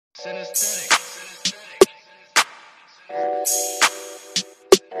News,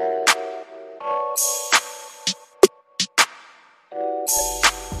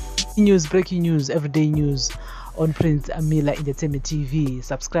 breaking news, everyday news on Prince Miller Entertainment TV.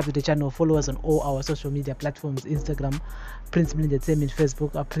 Subscribe to the channel, follow us on all our social media platforms: Instagram, Prince Miller Entertainment;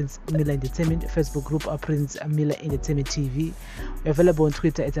 Facebook, Prince Miller Entertainment; Facebook group, Prince Miller Entertainment TV. We're available on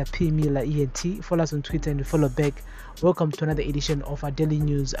Twitter at PMillerENT. Follow us on Twitter and follow back. Welcome to another edition of our daily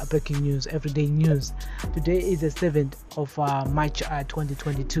news, breaking news, everyday news. Today is the 7th of March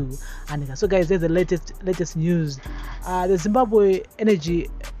 2022. And so guys, there's the latest news. The Zimbabwe Energy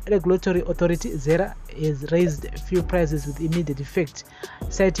Regulatory Authority, ZERA, has raised fuel prices with immediate effect,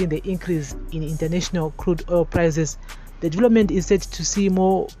 citing the increase in international crude oil prices. The development is set to see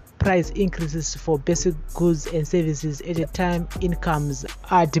more price increases for basic goods and services at a time incomes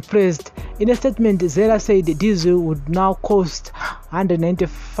are depressed. In a statement, ZERA said diesel would now cost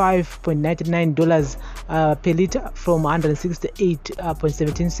 $195.99 per liter from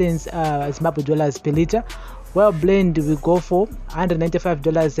 168.17 cents Zimbabwe dollars per liter, while blend will go for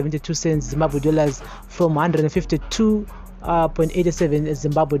 $195.72 Zimbabwe dollars from 152.87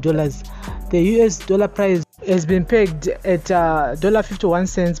 Zimbabwe dollars. The US dollar price has been pegged at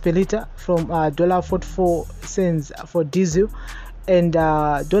 $1.51 per liter from $1.44 for diesel, and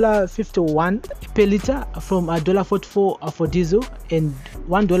 $1.51 per liter from $1.44 for diesel, and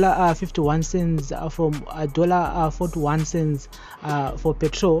 $1.51 from $1.41 for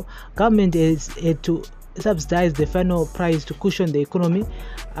petrol. Government has had to subsidize the final price to cushion the economy.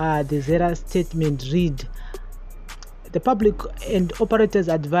 The ZERA statement read: the public and operators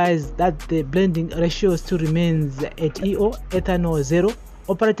advise that the blending ratio still remains at ethanol 0.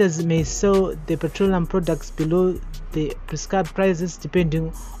 Operators may sell the petroleum products below the prescribed prices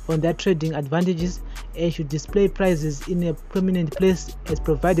depending on their trading advantages, and should display prices in a prominent place as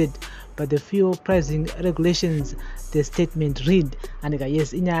provided by the fuel pricing regulations, the statement read. And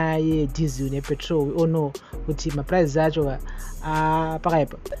yes, in a diesel and petrol, we all know what my prices are and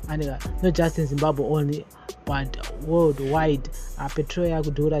not just in Zimbabwe only, but worldwide. Petrol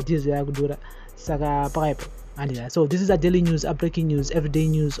yakudura, diesel yakudura, saka pipe. And so this is a daily news, breaking news, everyday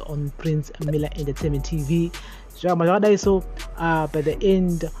news on Prince Miller Entertainment TV. So by the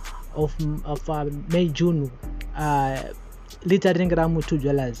end of May, June, liter ringa mu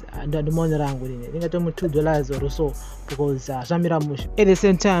 $2 and the money rangu ringa tomu $2 or so, because samiramush at the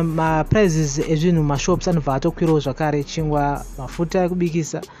same time prices ezvinhu mashops anobva atokwirawo zvakare chingwa mafuta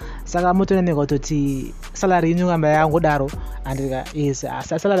ekubikisa. Saka motonemeka kutoti salary inongamba yangodaro and yes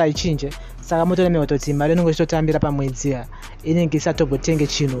salary aichinje. Saka motonemeka kutoti mari inonge ichitotambira pamwedzi inenge isatogotenge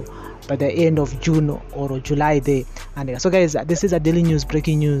chinhu by the end of June or July there. And so guys, this is a daily news,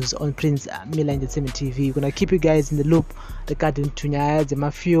 breaking news on Prince Miller Entertainment TV. We're gonna keep you guys in the loop regarding to nyaya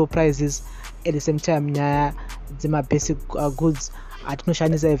dzema fuel prices, at the same time nyaya dzema basic goods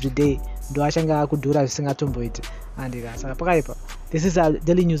atinoshandisa every day ndo achanga kudhura zvisingatomboiti. And saka pakaipa, this is our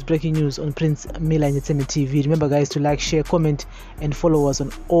daily news, breaking news on Prince Miller Entertainment TV. Remember guys to like, share, comment and follow us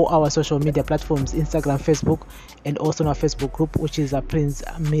on all our social media platforms: Instagram, Facebook, and also on our Facebook group, which is Prince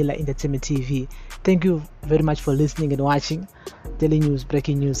Miller Entertainment TV. Thank you very much for listening and watching. Daily news,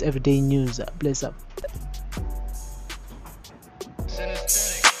 breaking news, everyday news. Bless up.